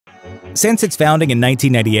Since its founding in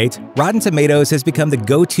 1998, Rotten Tomatoes has become the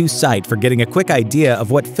go-to site for getting a quick idea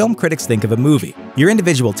of what film critics think of a movie. Your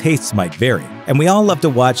individual tastes might vary, and we all love to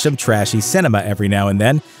watch some trashy cinema every now and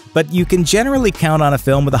then, but you can generally count on a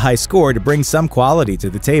film with a high score to bring some quality to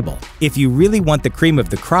the table. If you really want the cream of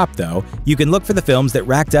the crop, though, you can look for the films that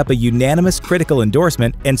racked up a unanimous critical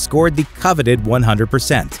endorsement and scored the coveted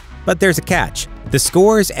 100%. But there's a catch. The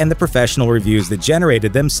scores and the professional reviews that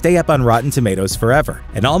generated them stay up on Rotten Tomatoes forever,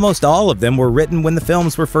 and almost all of them were written when the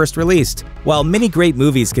films were first released. While many great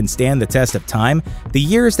movies can stand the test of time, the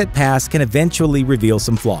years that pass can eventually reveal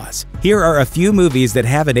some flaws. Here are a few movies that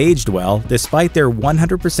haven't aged well despite their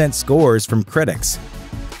 100% scores from critics.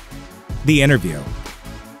 The Interview.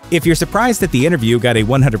 If you're surprised that The Interview got a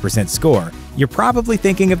 100% score, you're probably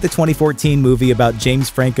thinking of the 2014 movie about James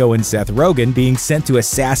Franco and Seth Rogen being sent to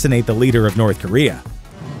assassinate the leader of North Korea.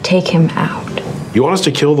 Take him out. You want us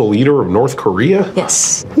to kill the leader of North Korea?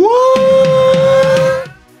 Yes.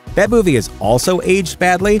 What? That movie has also aged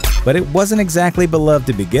badly, but it wasn't exactly beloved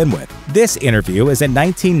to begin with. This Interview is a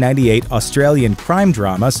 1998 Australian crime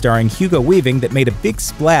drama starring Hugo Weaving that made a big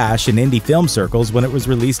splash in indie film circles when it was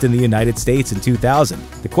released in the United States in 2000.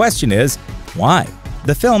 The question is, why?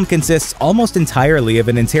 The film consists almost entirely of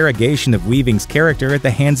an interrogation of Weaving's character at the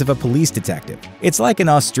hands of a police detective. It's like an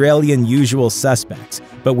Australian Usual Suspects,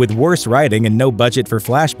 but with worse writing and no budget for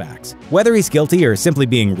flashbacks. Whether he's guilty or simply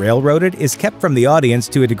being railroaded is kept from the audience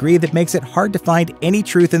to a degree that makes it hard to find any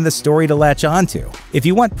truth in the story to latch onto. If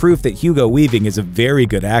you want proof that Hugo Weaving is a very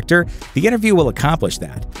good actor, The Interview will accomplish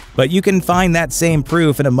that. But you can find that same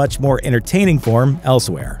proof in a much more entertaining form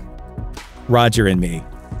elsewhere. Roger and Me.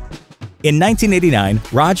 In 1989,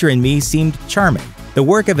 Roger and Me seemed charming. The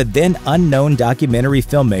work of a then unknown documentary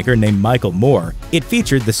filmmaker named Michael Moore, it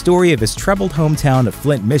featured the story of his troubled hometown of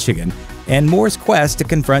Flint, Michigan, and Moore's quest to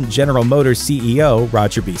confront General Motors CEO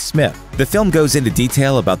Roger B. Smith. The film goes into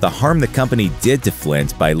detail about the harm the company did to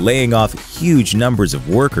Flint by laying off huge numbers of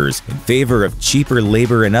workers in favor of cheaper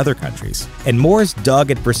labor in other countries. And Moore's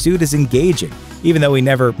dogged pursuit is engaging, even though he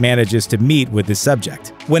never manages to meet with the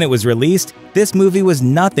subject. When it was released, this movie was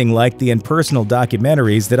nothing like the impersonal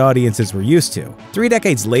documentaries that audiences were used to. 3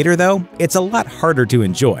 decades later, though, it's a lot harder to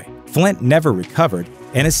enjoy. Flint never recovered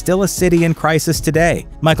and is still a city in crisis today.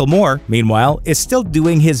 Michael Moore, meanwhile, is still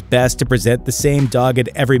doing his best to present the same dogged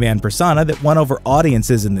everyman persona that won over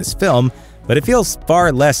audiences in this film, but it feels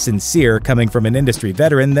far less sincere coming from an industry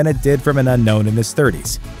veteran than it did from an unknown in his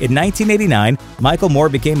 30s. In 1989, Michael Moore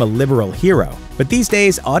became a liberal hero, but these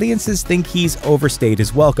days audiences think he's overstayed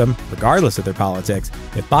his welcome, regardless of their politics,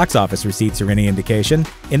 if box office receipts are any indication.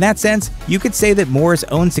 In that sense, you could say that Moore's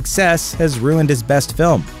own success has ruined his best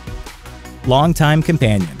film. Longtime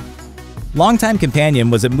Companion. Longtime Companion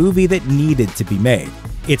was a movie that needed to be made.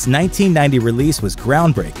 Its 1990 release was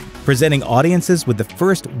groundbreaking, presenting audiences with the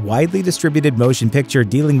first widely distributed motion picture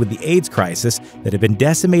dealing with the AIDS crisis that had been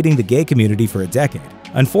decimating the gay community for a decade.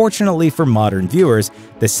 Unfortunately for modern viewers,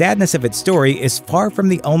 the sadness of its story is far from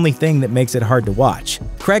the only thing that makes it hard to watch.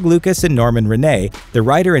 Craig Lucas and Norman Renee, the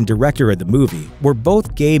writer and director of the movie, were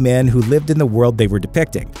both gay men who lived in the world they were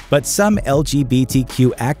depicting, but some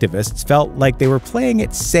LGBTQ activists felt like they were playing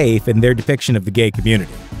it safe in their depiction of the gay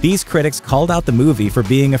community. These critics called out the movie for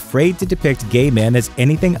being afraid to depict gay men as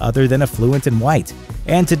anything other than affluent and white,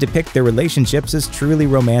 and to depict their relationships as truly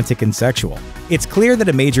romantic and sexual. It's clear that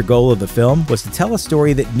a major goal of the film was to tell a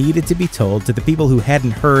story that needed to be told to the people who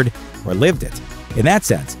hadn't heard or lived it. In that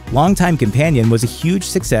sense, Longtime Companion was a huge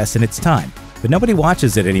success in its time, but nobody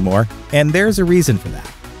watches it anymore, and there's a reason for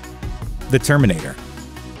that. The Terminator.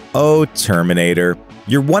 Oh, Terminator.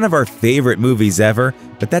 You're one of our favorite movies ever,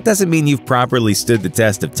 but that doesn't mean you've properly stood the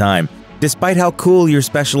test of time, despite how cool your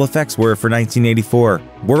special effects were for 1984.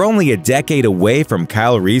 We're only a decade away from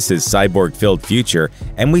Kyle Reese's cyborg-filled future,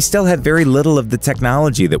 and we still have very little of the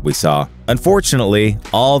technology that we saw. Unfortunately,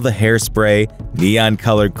 all the hairspray,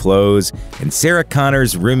 neon-colored clothes, and Sarah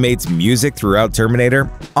Connor's roommate's music throughout Terminator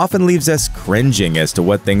often leaves us cringing as to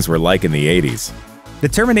what things were like in the 80s. The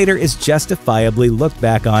Terminator is justifiably looked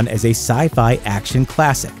back on as a sci-fi action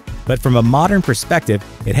classic, but from a modern perspective,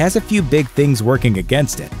 it has a few big things working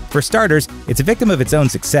against it. For starters, it's a victim of its own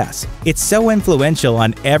success. It's so influential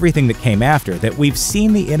on everything that came after that we've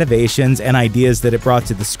seen the innovations and ideas that it brought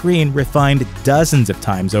to the screen refined dozens of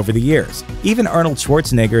times over the years. Even Arnold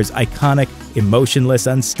Schwarzenegger's iconic, emotionless,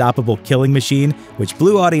 unstoppable killing machine, which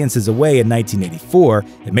blew audiences away in 1984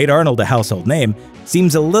 and made Arnold a household name,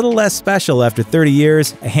 seems a little less special after 30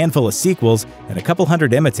 years, a handful of sequels, and a couple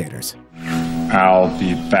hundred imitators. I'll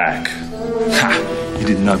be back. Ha! You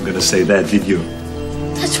did not gonna say that, did you?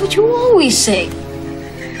 That's what you always say.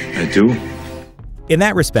 I do? In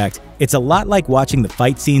that respect, it's a lot like watching the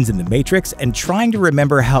fight scenes in The Matrix and trying to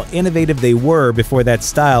remember how innovative they were before that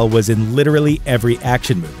style was in literally every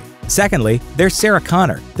action movie. Secondly, there's Sarah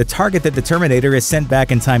Connor, the target that the Terminator is sent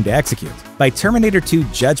back in time to execute. By Terminator 2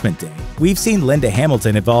 Judgment Day, we've seen Linda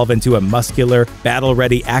Hamilton evolve into a muscular,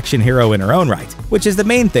 battle-ready action hero in her own right, which is the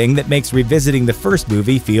main thing that makes revisiting the first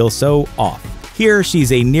movie feel so off. Here,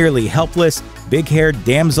 she's a nearly helpless, big-haired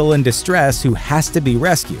damsel in distress who has to be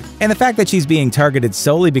rescued. And the fact that she's being targeted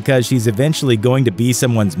solely because she's eventually going to be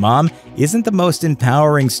someone's mom isn't the most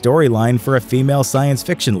empowering storyline for a female science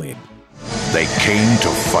fiction lead. They came to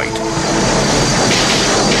fight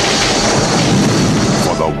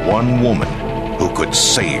for the one woman who could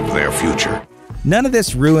save their future. None of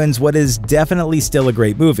this ruins what is definitely still a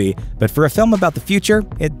great movie, but for a film about the future,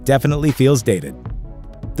 it definitely feels dated.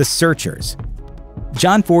 The Searchers.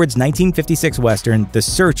 John Ford's 1956 Western, The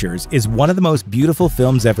Searchers, is one of the most beautiful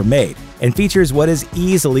films ever made, and features what is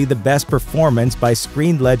easily the best performance by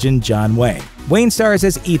screen legend John Wayne. Wayne stars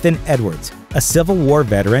as Ethan Edwards, a Civil War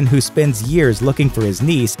veteran who spends years looking for his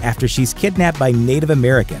niece after she's kidnapped by Native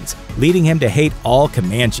Americans, leading him to hate all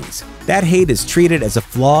Comanches. That hate is treated as a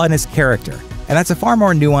flaw in his character, and that's a far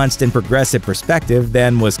more nuanced and progressive perspective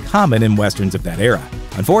than was common in westerns of that era.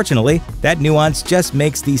 Unfortunately, that nuance just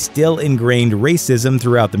makes the still ingrained racism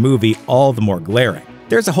throughout the movie all the more glaring.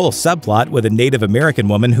 There's a whole subplot with a Native American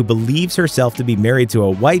woman who believes herself to be married to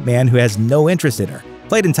a white man who has no interest in her,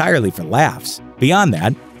 played entirely for laughs. Beyond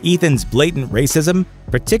that, Ethan's blatant racism,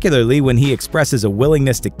 particularly when he expresses a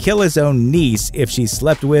willingness to kill his own niece if she's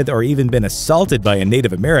slept with or even been assaulted by a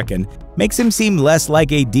Native American, makes him seem less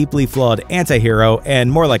like a deeply flawed anti-hero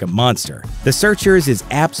and more like a monster. The Searchers is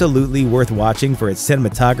absolutely worth watching for its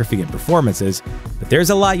cinematography and performances, but there's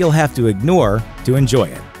a lot you'll have to ignore to enjoy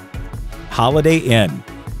it. Holiday Inn.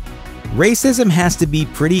 Racism has to be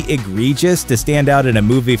pretty egregious to stand out in a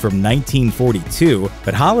movie from 1942,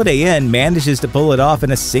 but Holiday Inn manages to pull it off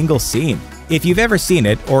in a single scene. If you've ever seen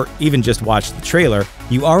it, or even just watched the trailer,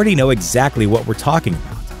 you already know exactly what we're talking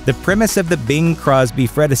about. The premise of the Bing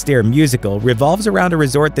Crosby-Fred Astaire musical revolves around a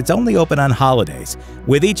resort that's only open on holidays,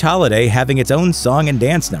 with each holiday having its own song and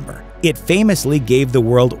dance number. It famously gave the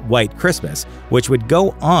world White Christmas, which would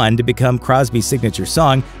go on to become Crosby's signature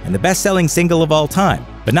song and the best-selling single of all time.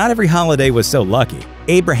 But not every holiday was so lucky.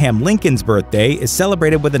 Abraham Lincoln's birthday is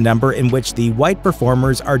celebrated with a number in which the white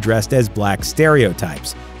performers are dressed as black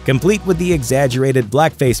stereotypes, complete with the exaggerated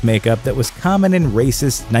blackface makeup that was common in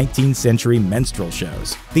racist 19th century minstrel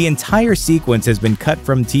shows. The entire sequence has been cut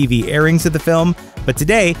from TV airings of the film, but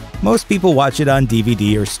today, most people watch it on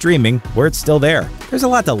DVD or streaming, where it's still there. There's a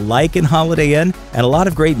lot to like in Holiday Inn, and a lot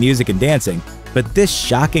of great music and dancing, but this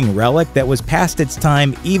shocking relic that was past its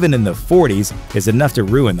time even in the 40s is enough to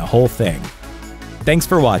ruin the whole thing. Thanks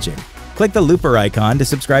for watching. Click the looper icon to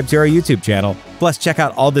subscribe to our YouTube channel. Plus, check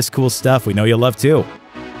out all this cool stuff we know you'll love too.